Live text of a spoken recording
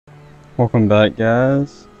Welcome back,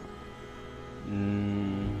 guys.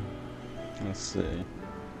 Let's see.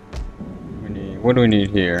 What do we need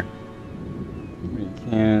here? We need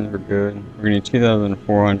cans, we're good. We're gonna need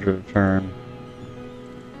 2,400 a turn.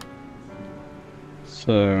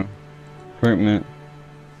 So, equipment.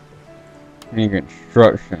 We need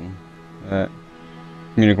construction.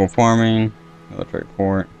 Communal farming, electric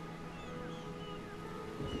port.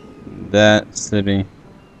 That city.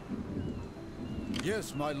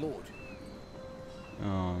 Yes, my lord.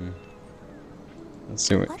 Let's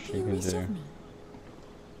see what she can do.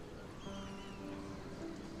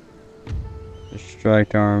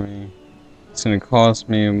 Distract army. It's gonna cost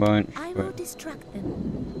me a bunch. I will distract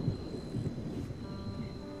them.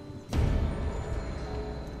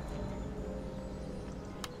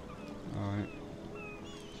 Alright.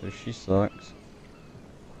 So she sucks.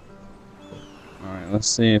 Alright, let's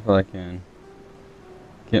see if I can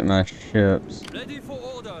get my ships Ready for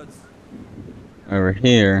orders. over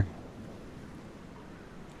here.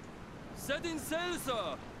 Setting sail,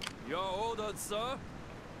 sir. Your orders, sir.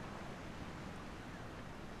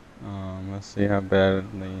 Let's see how bad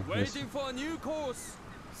Waiting for a new course.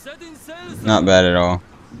 Setting sail, sir. Not bad at all.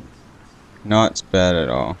 Not bad at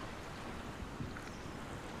all.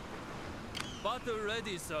 Battle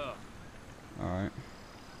ready, sir. Alright.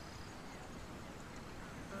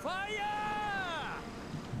 Fire!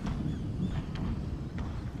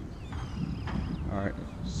 Alright,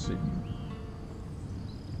 let's see.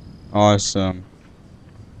 Awesome.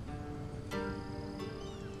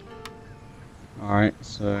 Alright,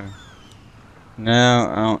 so now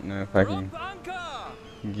I don't know if I can Drop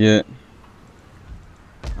anchor. get.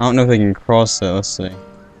 I don't know if they can cross that. Let's see.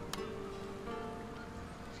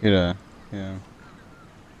 Get a, yeah.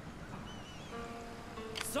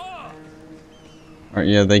 Sir. Alright,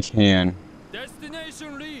 yeah, they can.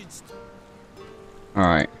 Destination reached.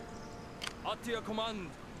 Alright, At your command.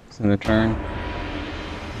 it's in the turn.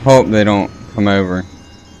 Hope they don't come over.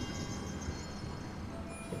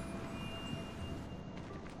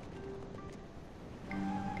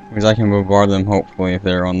 Because I can bombard them hopefully if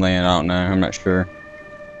they're on land. I don't know. I'm not sure.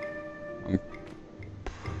 I'm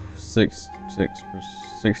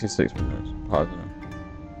 66% positive.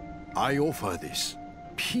 I offer this.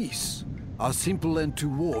 Peace. A simple end to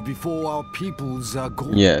war before our peoples are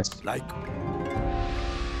gone. Yes. Like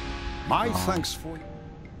my thanks for you.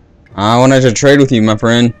 I wanted to trade with you, my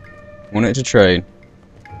friend. Wanted to trade.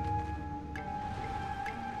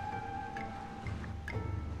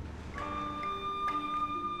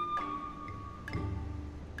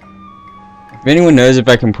 If anyone knows if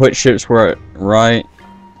I can put ships right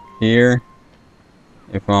here,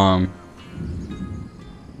 if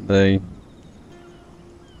they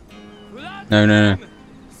no.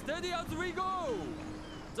 Steady as we go.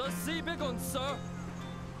 The sea beacon, sir.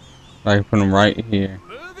 I can put them right here.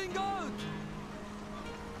 Moving out.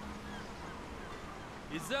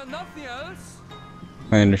 Is there nothing else?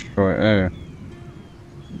 Plan destroy. Oh,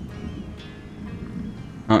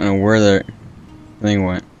 I don't know where the thing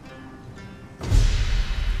went.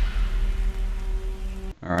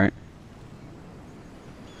 All right.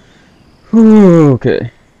 Whew,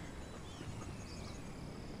 okay.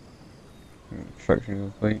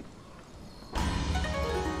 Construction complete.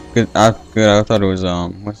 Good. I thought it was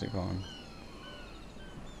what's it called?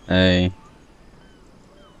 At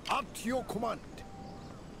your command.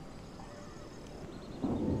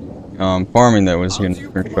 Farming that was here in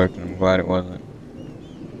construction. I'm glad it wasn't.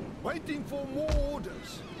 Waiting for more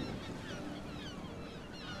orders.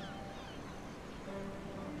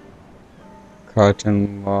 Cottage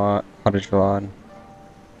lot.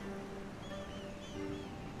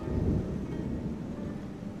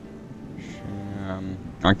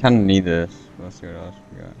 I kind of need this. Let's see what else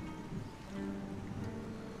we got.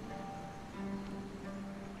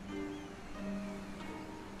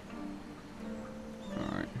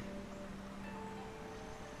 Alright.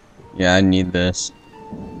 Yeah, I need this.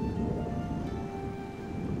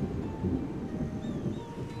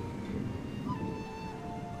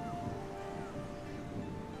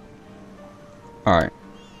 Alright.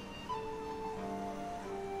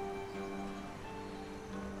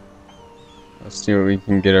 Let's see what we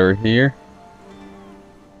can get over here.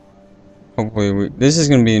 Hopefully this is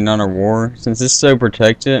going to be another war. Since it's so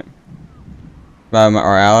protected by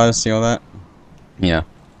our allies, see all that? Yeah.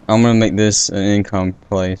 I'm going to make this an income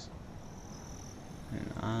place.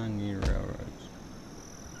 And I need railroads.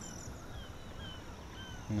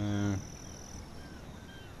 No.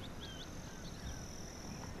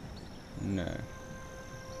 No.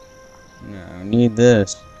 No, I need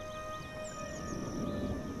this.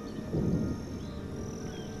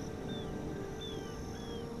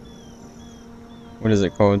 What is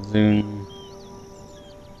it called? Zoom.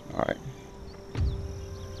 Alright.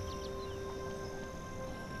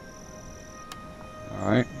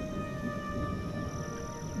 Alright.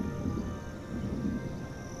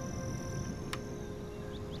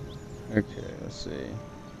 Okay, let's see.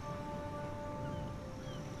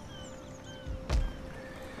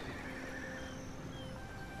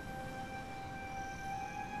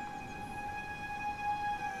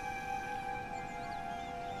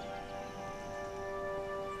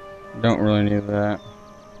 Don't really need that.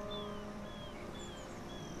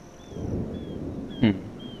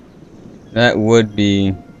 That would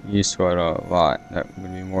be useful a lot. That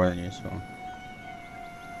would be more than useful.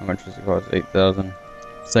 How much does it cost? 8,000.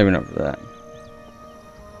 Saving up for that.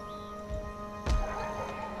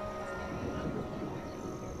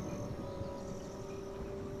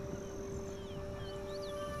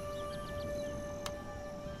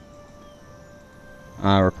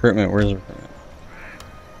 Recruitment. Where's recruitment?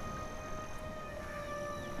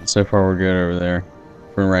 So far, we're good over there.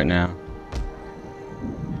 For right now.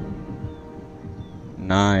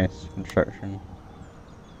 Nice construction.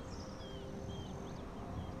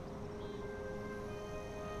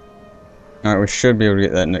 Alright, we should be able to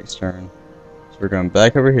get that next turn. So we're going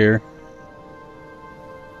back over here.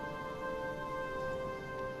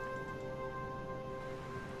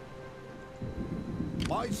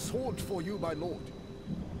 My sword for you, my lord.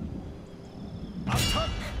 Attack!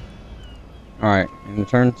 Alright, in the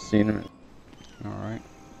turn, see you in a minute. Alright.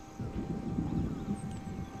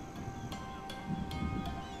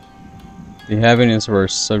 The happiness of our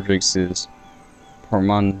subjects is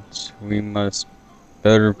paramount. We must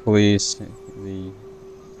better police the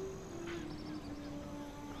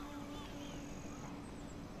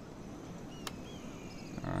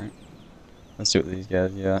Alright. Let's see what these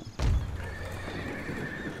guys got.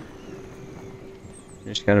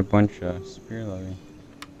 Just got a bunch of spear levy.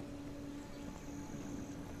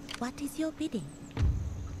 What is your bidding?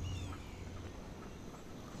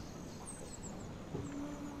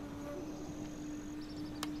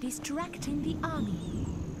 Distracting the army.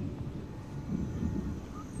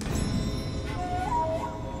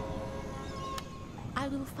 I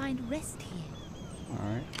will find rest here.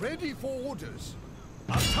 Alright. Ready for orders.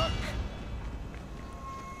 Attack!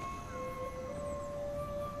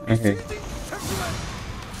 Okay.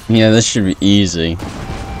 Yeah, this should be easy.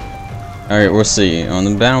 Alright, we'll see on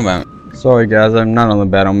the battle map. Sorry guys, I'm not on the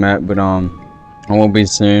battle map, but I won't be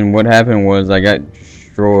soon. What happened was I got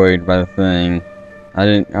destroyed by the thing. I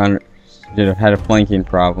had a flanking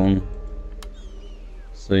problem.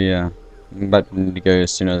 So yeah, I'm about to need to go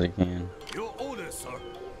as soon as I can. Your orders, sir.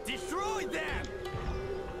 Destroy them.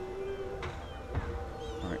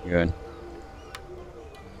 Alright, good.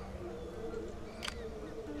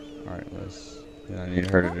 Alright, let's. Yeah, I need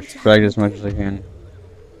her to distract as much as I can.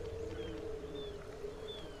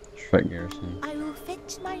 Distract garrison. I will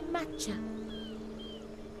fetch my matcha.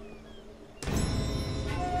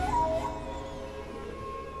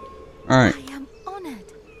 Alright. I am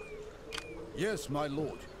honored. Yes, my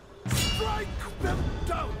lord. Strike them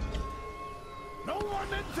down. No one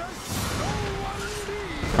enters. No one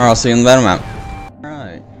leaves. Alright, I'll see you on the battle map.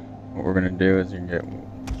 Alright. What we're gonna do is we're gonna get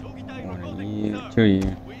one of you, two of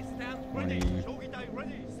you, one of you.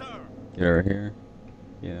 Get over here.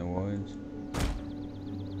 Get in the woods.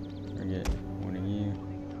 Or get one of you.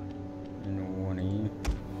 And one of you.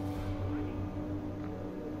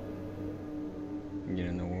 Get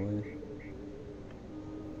in the woods.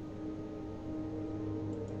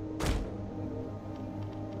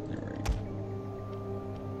 There we go.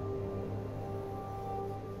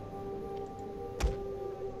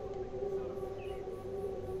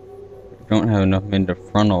 Don't have enough men to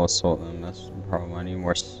frontal assault them. That's the problem. I need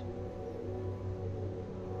more.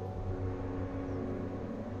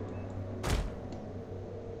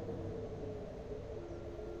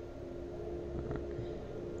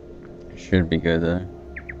 Should be good though.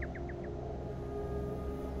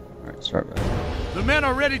 Alright, start back. The men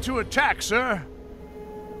are ready to attack, sir.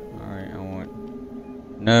 Alright, I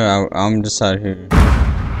want. No, I'm just out here.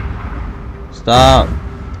 Stop!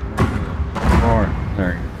 More.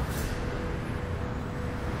 There you go.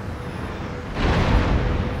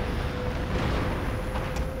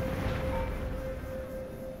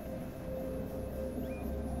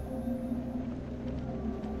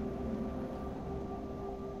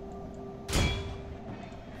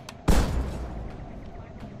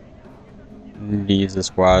 Need to use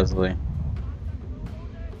this wisely.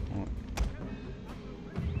 No,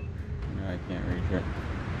 I can't reach it.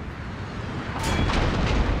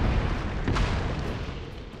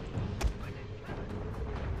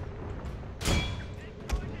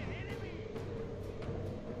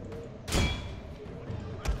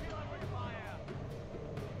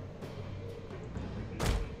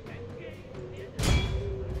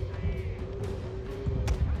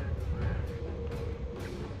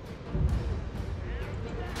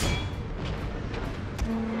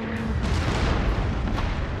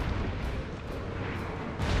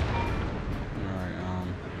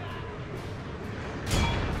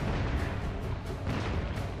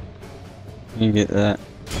 You get that?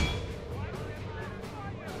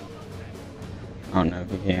 I don't know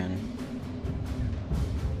if you can.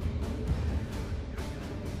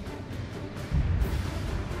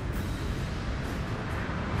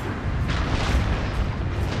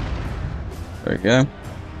 There we go.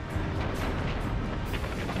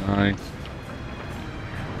 Nice.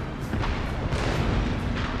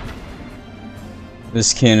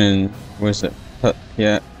 This cannon, was it?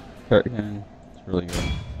 Yeah, turret cannon. It's really good.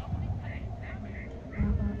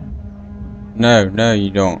 No, no,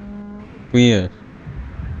 you don't. Weird.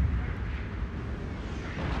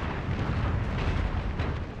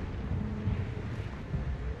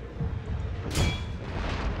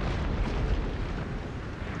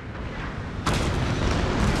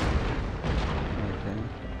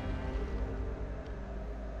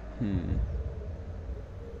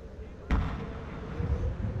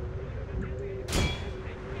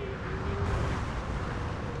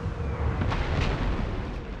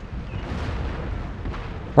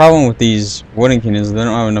 Problem with these wooden cannons is they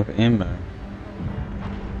don't have enough ammo.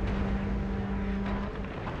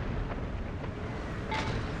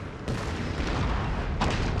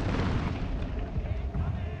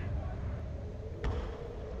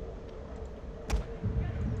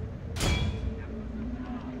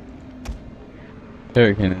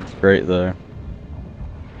 Turret cannon's great though.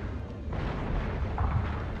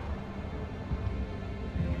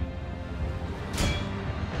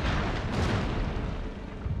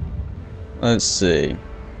 Let's see.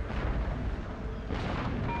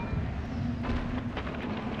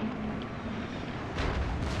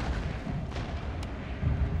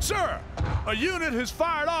 Sir, a unit has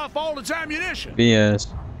fired off all its ammunition. BS.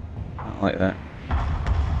 I don't like that.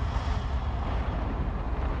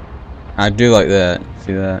 I do like that.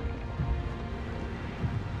 See that?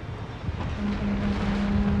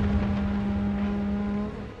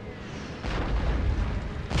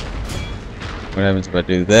 What happens if I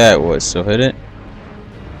do that? What, still hit it?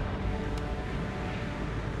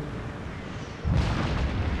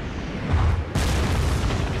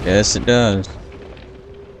 Yes, it does.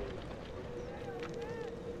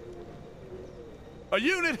 A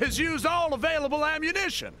unit has used all available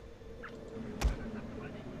ammunition.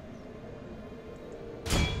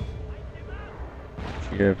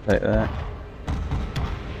 Should go take that.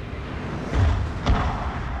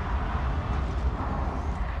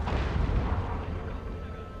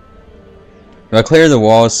 If I clear the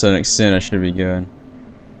walls to an extent, I should be good.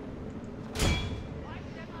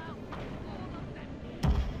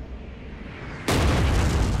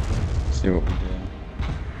 See what we do.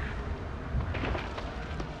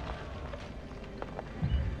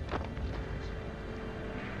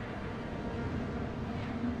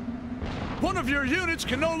 One of your units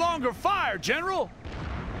can no longer fire, General.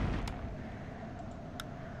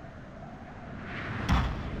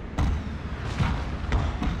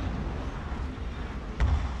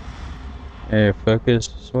 Hey, focus,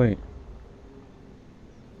 sweet.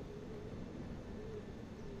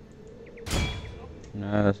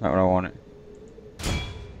 No, that's not what I wanted.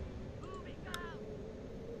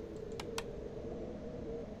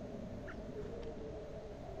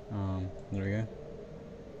 There we go.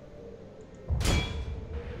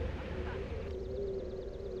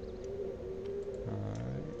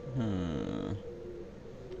 Alright,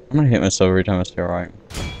 I'm gonna hit myself every time I say alright.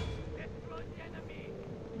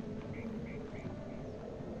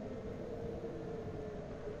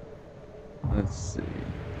 Let's see.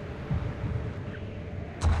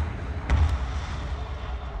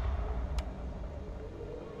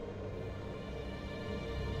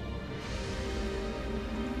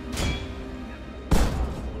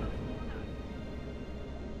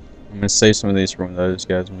 I'm gonna save some of these for when those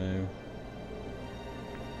guys move.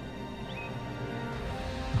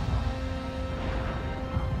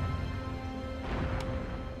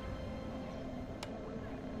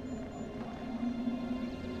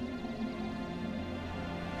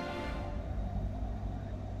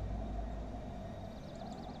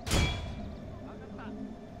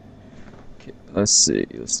 Okay, let's see.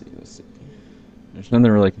 There's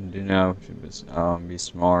nothing really I can do now. Should just be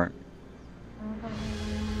smart.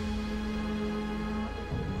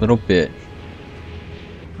 Little bit.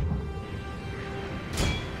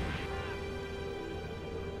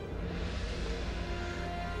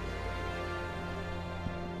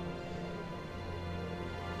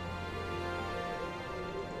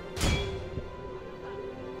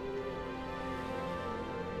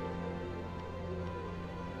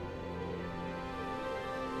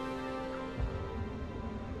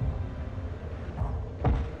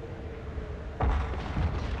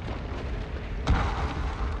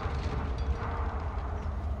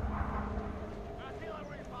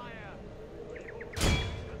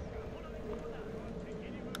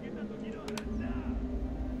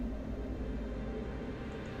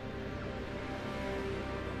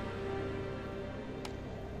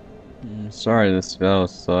 Sorry, this battle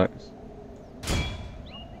sucks.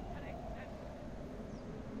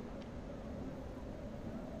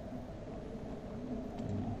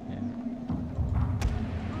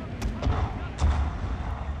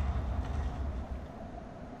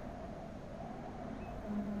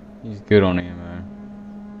 He's good on ammo,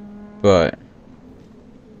 but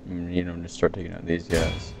we need him to start taking out these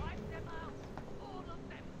guys.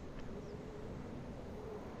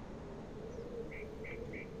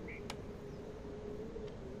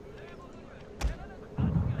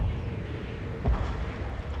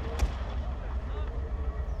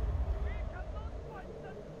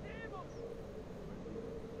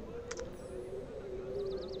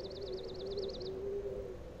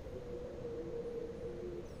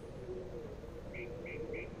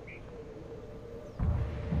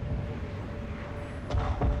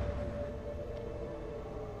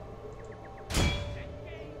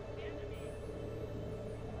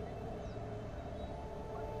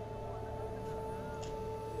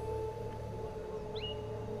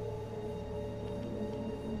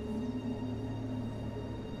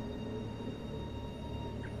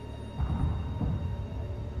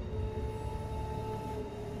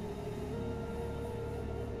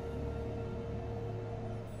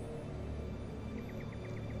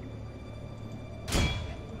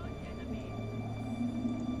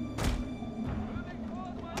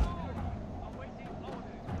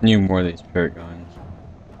 Need more of these parrot guns.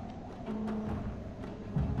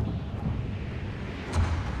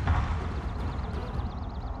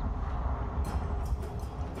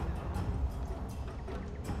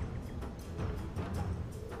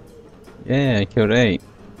 Yeah, I killed 8.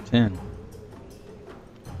 10.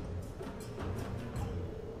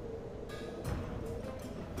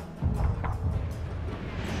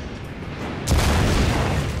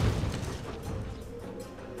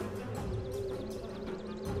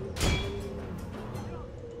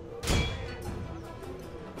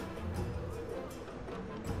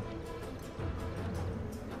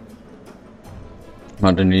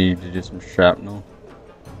 Might need to do some shrapnel.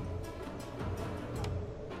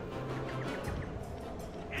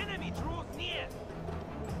 Enemy draws near.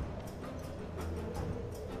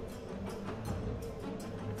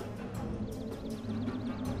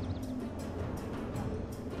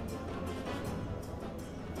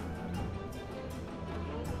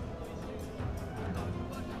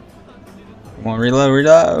 Come on, reload,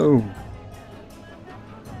 reload!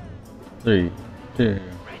 3, 2.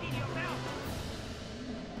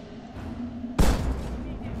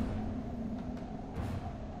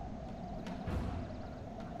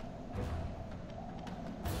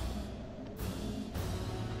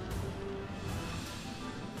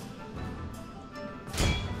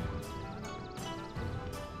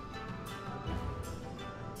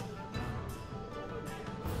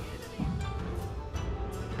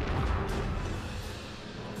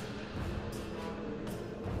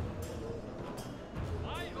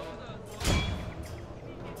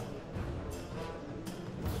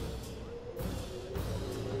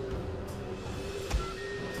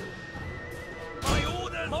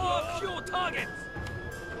 Mark your targets!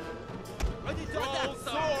 Ready to attack,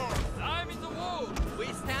 sir! Climb in the wall! We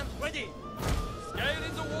stand ready! Scale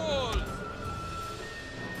in the walls!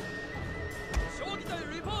 Shogun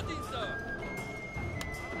reporting, sir!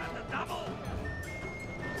 And a double!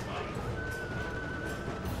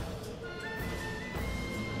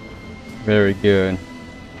 Very good.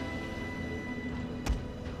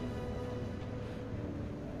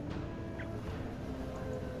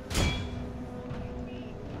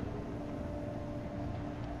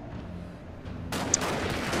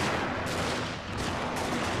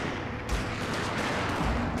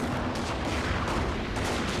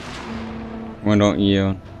 One don't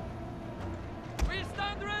yield. We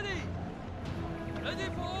stand ready! Ready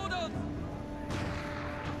for orders!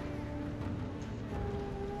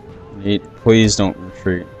 Please don't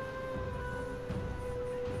retreat.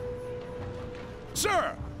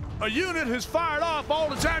 Sir, a unit has fired off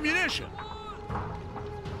all its ammunition.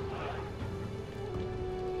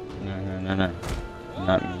 No.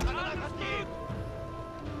 Not me.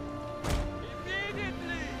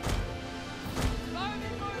 Immediately!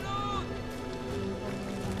 Climbing my lord!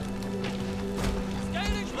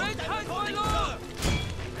 Scaling great heights, my lord!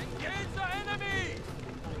 Engage the enemy!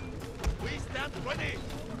 We stand ready!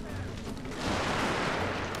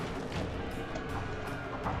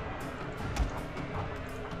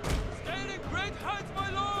 Scaling great heights, my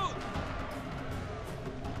lord!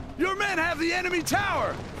 Your men have the enemy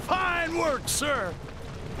tower. Fine work, sir.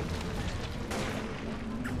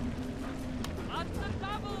 At the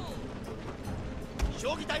double!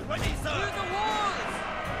 Shogun ready, sir! To the walls!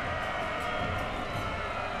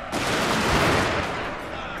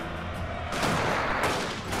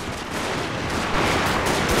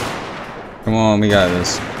 Come on, we got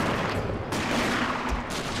this.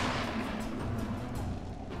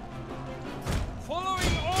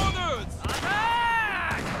 Following orders!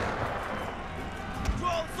 Attack!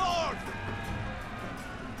 Draw sword!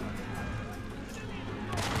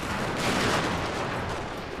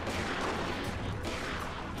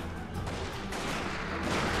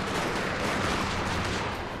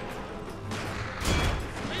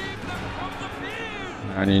 Sweep them from the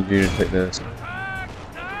field! I need you to take this. Attack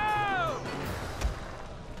now!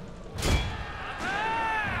 Attack!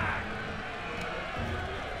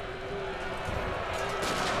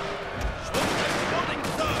 Shogun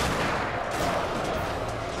sir!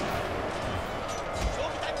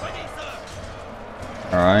 Shogun ready, sir!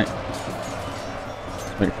 Alright.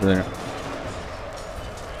 Let's wait for there.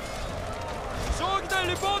 Shogun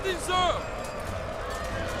reporting, sir!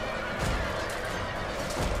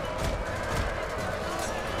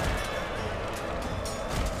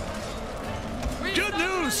 Good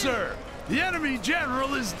news, sir. The enemy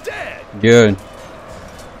general is dead. Good.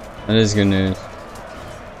 That is good news.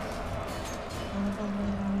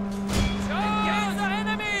 Engage the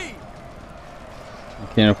enemy! I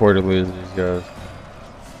can't afford to lose these guys.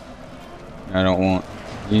 I don't want.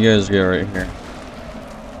 You guys get right here.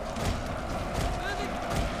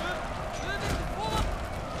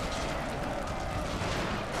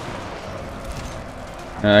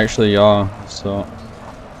 Actually, y'all. So.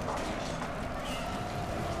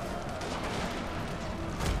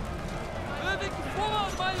 Moving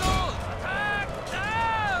forward, my lord! Attack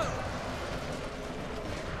now!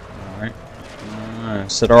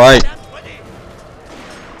 Alright. Said alright. Ready!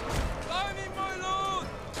 Climbing, my lord!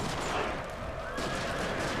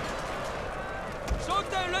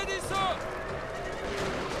 Shogun ready, sir!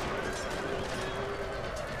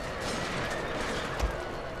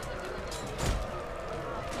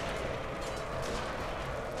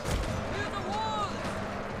 Clear the walls!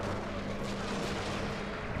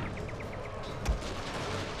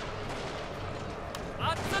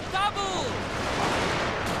 At the double!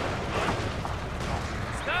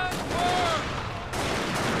 Stand firm!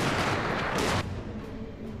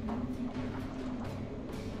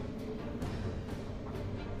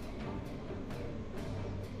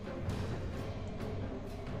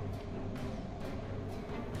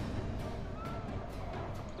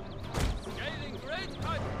 Scaling great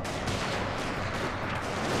height!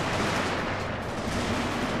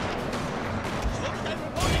 Shogun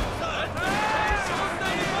reporting, sir!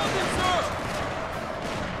 Shogun reporting, sir!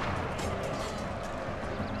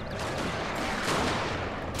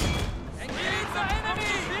 Engage the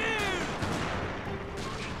enemy!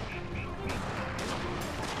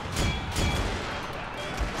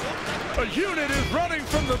 A unit is running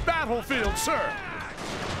from the battlefield, sir.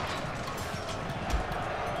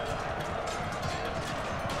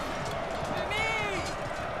 Enemy!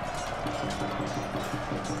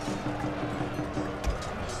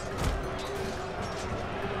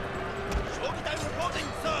 Shogun reporting,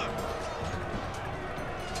 sir!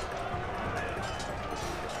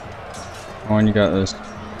 Come on, you got this.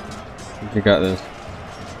 You got this.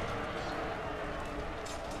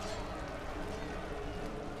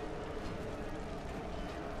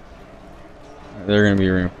 They're gonna be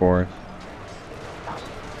reinforced.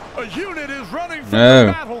 A unit is running from No.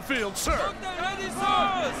 the battlefield, sir. Shogun ready,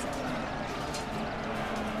 sir!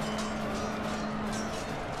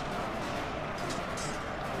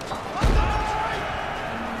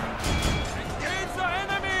 Engage the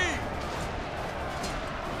enemy!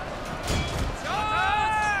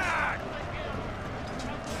 Attack!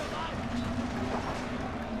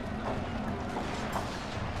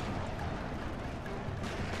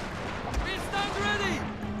 We stand ready!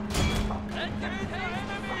 Engage the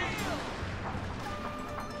enemy!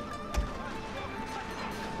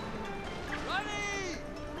 Ready!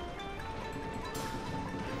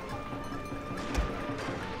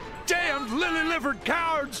 Damned lily-livered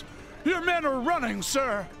cowards! Your men are running,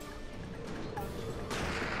 sir.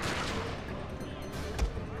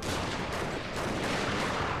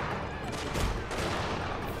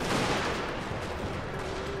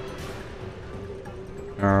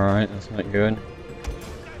 Alright, that's not good.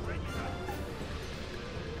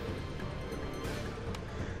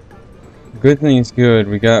 Good thing's good.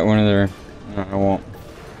 We got one of their. No, I won't.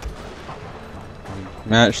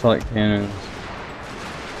 Matchlock cannons.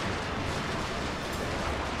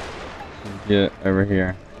 Get over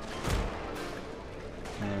here.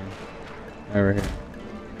 Over here.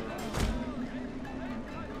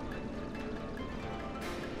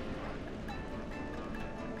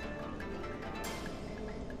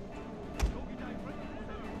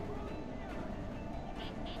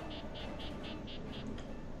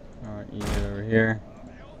 Alright, you here.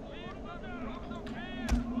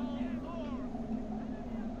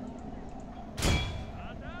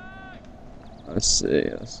 Let's see.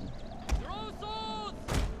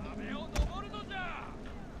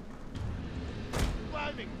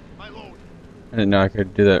 I didn't know I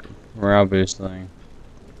could do that morale boost thing.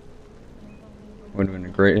 Would have been a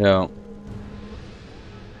great help.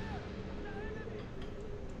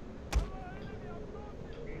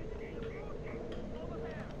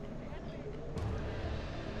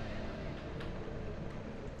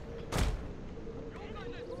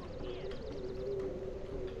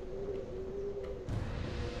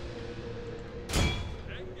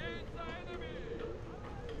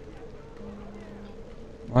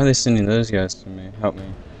 Why are they sending those guys to me? Help me.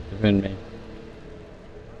 Defend me.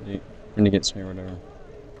 Defend against me or whatever.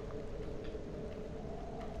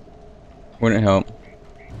 Wouldn't help.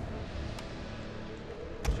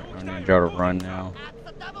 I need y'all to run now.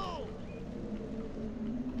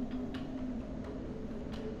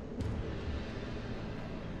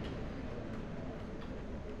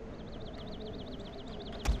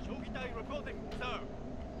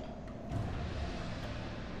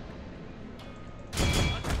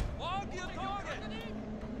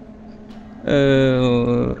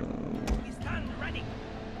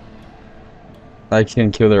 I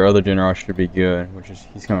can kill their other general, should be good, which is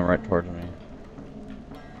he's coming right towards me.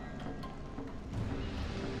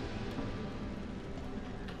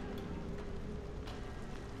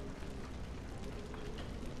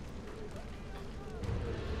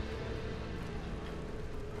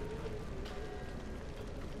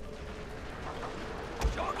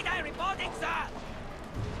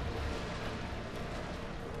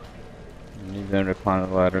 I need them to climb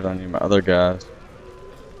the ladders. I need my other guys.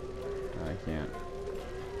 I can't.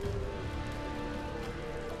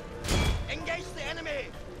 Engage the enemy!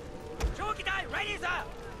 Chokidai, ready, sir!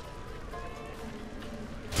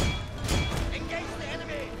 Engage the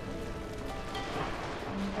enemy!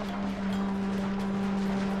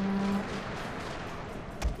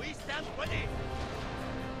 We stand ready!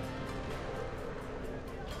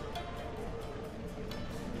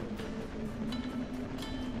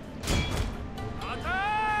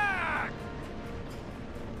 Attack!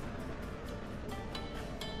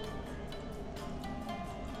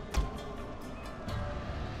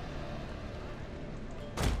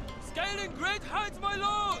 Scaling great heights, my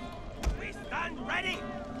lord! We stand ready!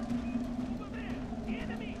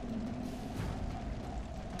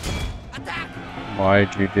 Attack! Why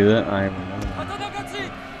did you do that? I don't know.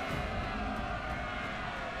 Atadakachi!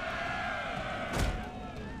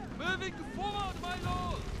 Moving forward, my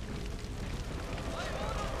lord!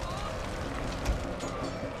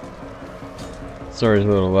 Sorry, it's a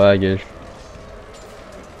little laggish.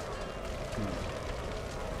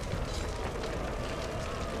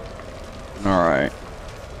 Alright.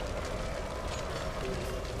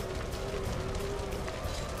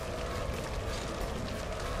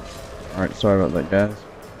 Alright, sorry about that, guys.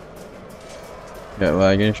 Got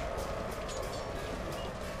laggish.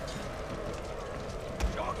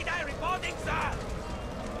 Chokidai reporting, sir!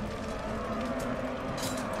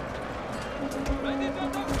 Ready to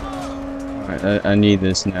attack, sir! Alright, I need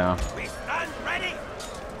this now. We stand ready!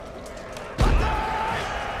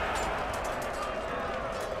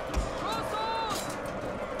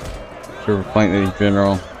 Should flank the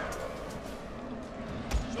general.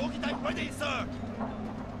 Chokidai ready, sir!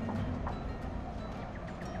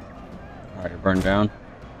 Alright, burn down.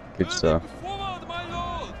 Good stuff. Moving forward, my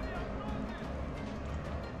lord!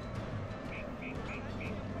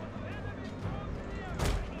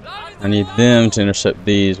 I need them to intercept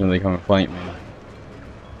these when they come and flank me.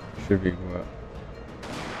 Should be what?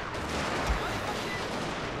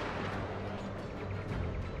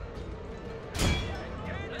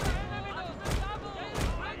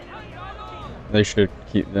 They should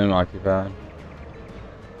keep them occupied.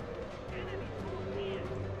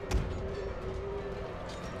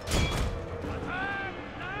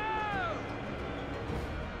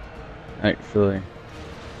 Actually,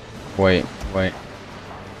 wait.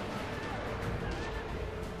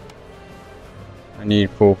 I need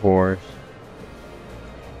full force.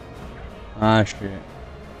 Ah, shit.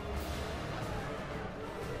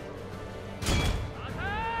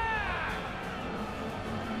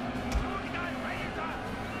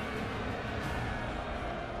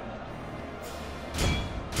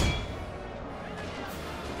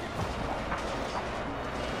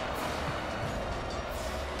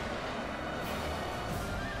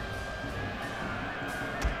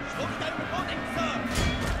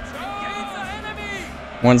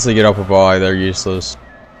 Once they get up a ball, they're useless.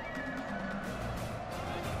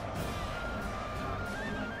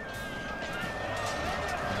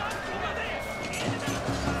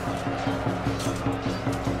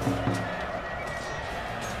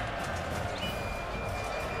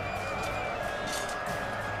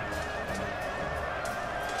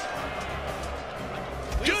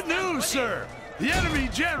 sir! The enemy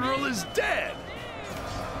general is dead!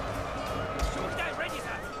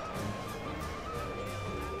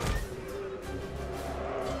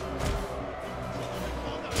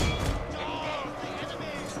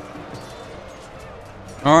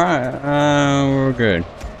 Alright, we're good.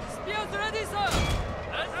 Spears ready, sir.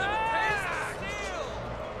 Let's taste steel.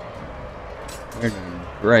 We're doing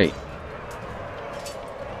great.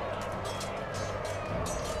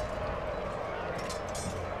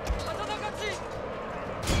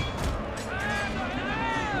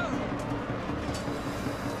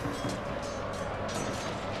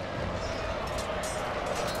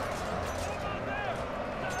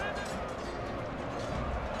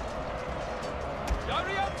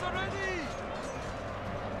 Chariots are ready.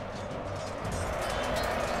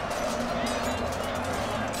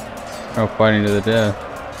 Oh, fighting to the death.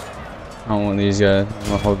 I don't want these guys. I'm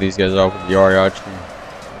gonna hold these guys off with the Ariachi.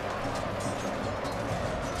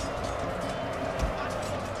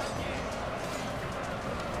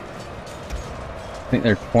 I think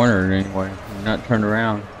they're cornered anyway. They're not turned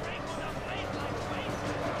around.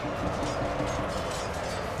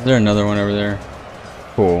 Is there another one over there?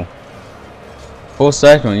 Cool. Full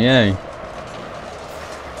second one, yay.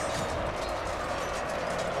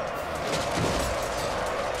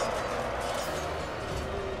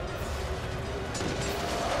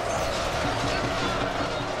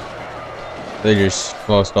 They just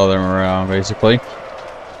lost all their morale, basically.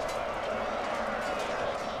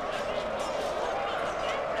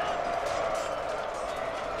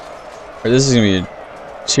 This is gonna be a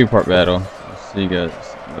two-part battle. I'll see you guys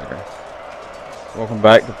later. Welcome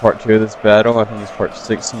back to part 2 of this battle. I think it's part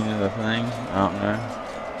 16 of the thing. I don't know.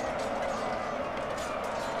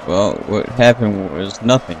 Well, what happened was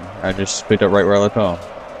nothing. I just picked up right where I left off.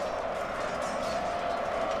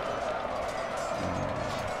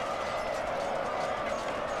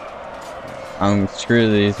 I'm screw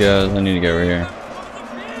these guys. I need to go over here.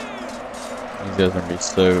 These guys are gonna be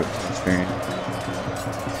so experienced.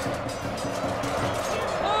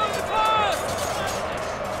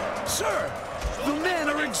 Sir, the men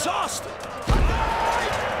are exhausted!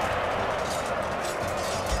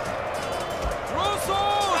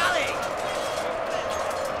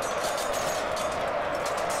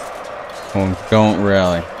 Well, don't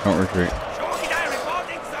rally. Don't retreat.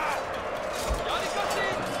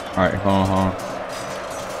 Alright, hold on, hold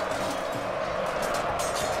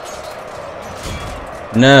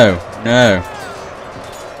on. No, no.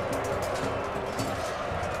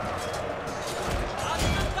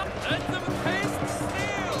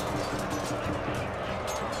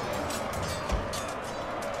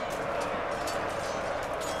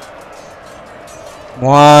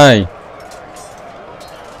 Why?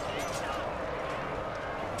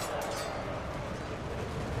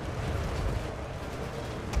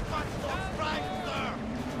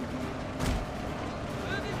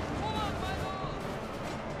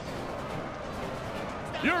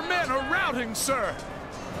 Your men are routing, sir!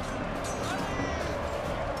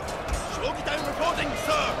 Shogun reporting,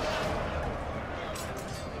 sir!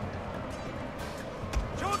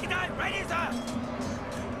 Shogun ready, sir!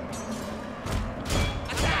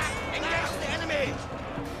 Attack! Engage the enemy!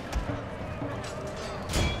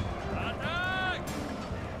 Attack!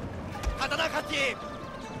 Tatanakachi!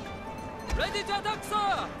 Ready to attack,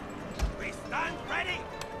 sir. We stand ready!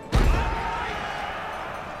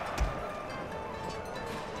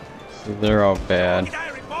 So they're all bad.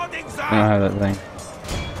 Reporting, sir! I don't have that thing.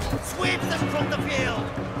 Sweep them from the field!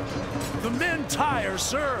 The men tire,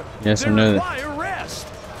 sir! Yes, they I know that. require rest!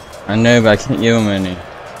 I know, but I can't give them any.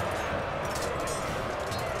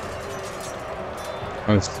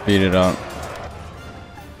 I'll speed it up.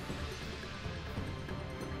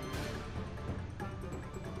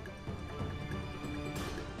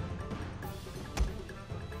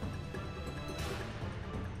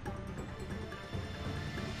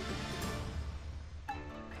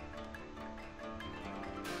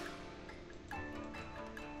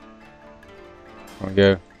 Here we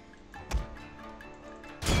go.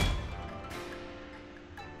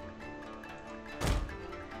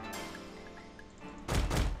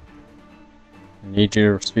 I need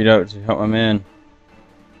you to speed up to help my men.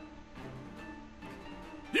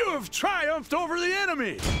 You have triumphed over the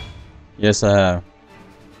enemy! Yes, I have.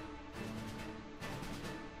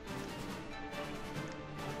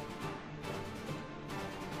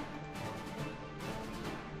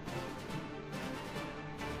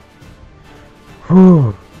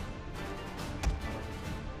 Whew.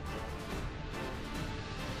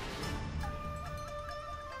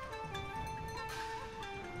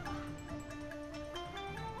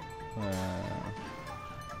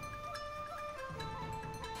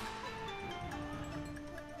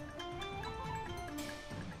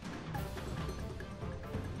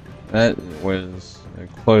 That was a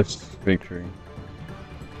close victory.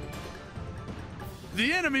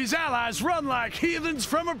 The enemy's allies run like heathens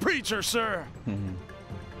from a preacher, sir.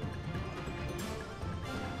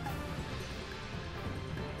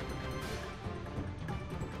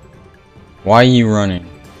 Why are you running?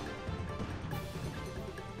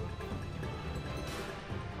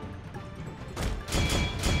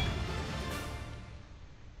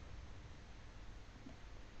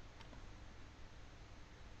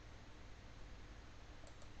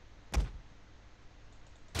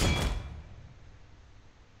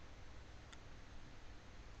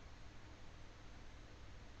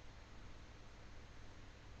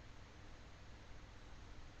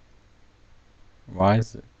 Why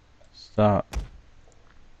is it? Stop.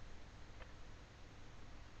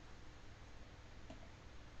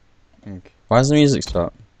 Okay. Why does the music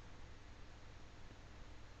stop?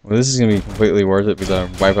 Well, this is gonna be completely worth it because I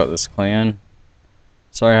wipe out this clan.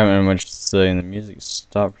 Sorry I haven't had much to say and the music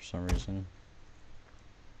stopped for some reason.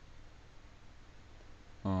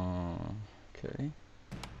 Okay.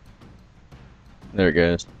 There it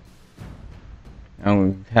goes. And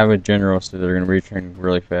we have a general, so they're gonna retrain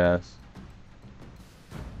really fast.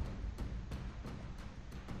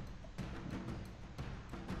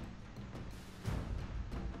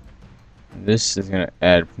 This is gonna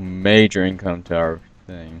add major income to our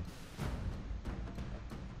thing.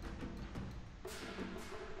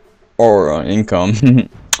 Or income. There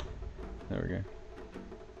we go.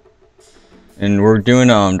 And we're doing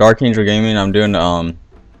Dark Angel Gaming. I'm doing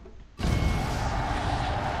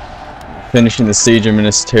finishing the Siege of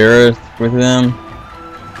Minas Tirith with them.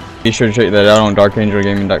 Be sure to check that out on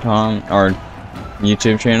darkangelgaming.com, our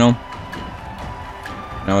YouTube channel.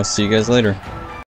 And I'll see you guys later.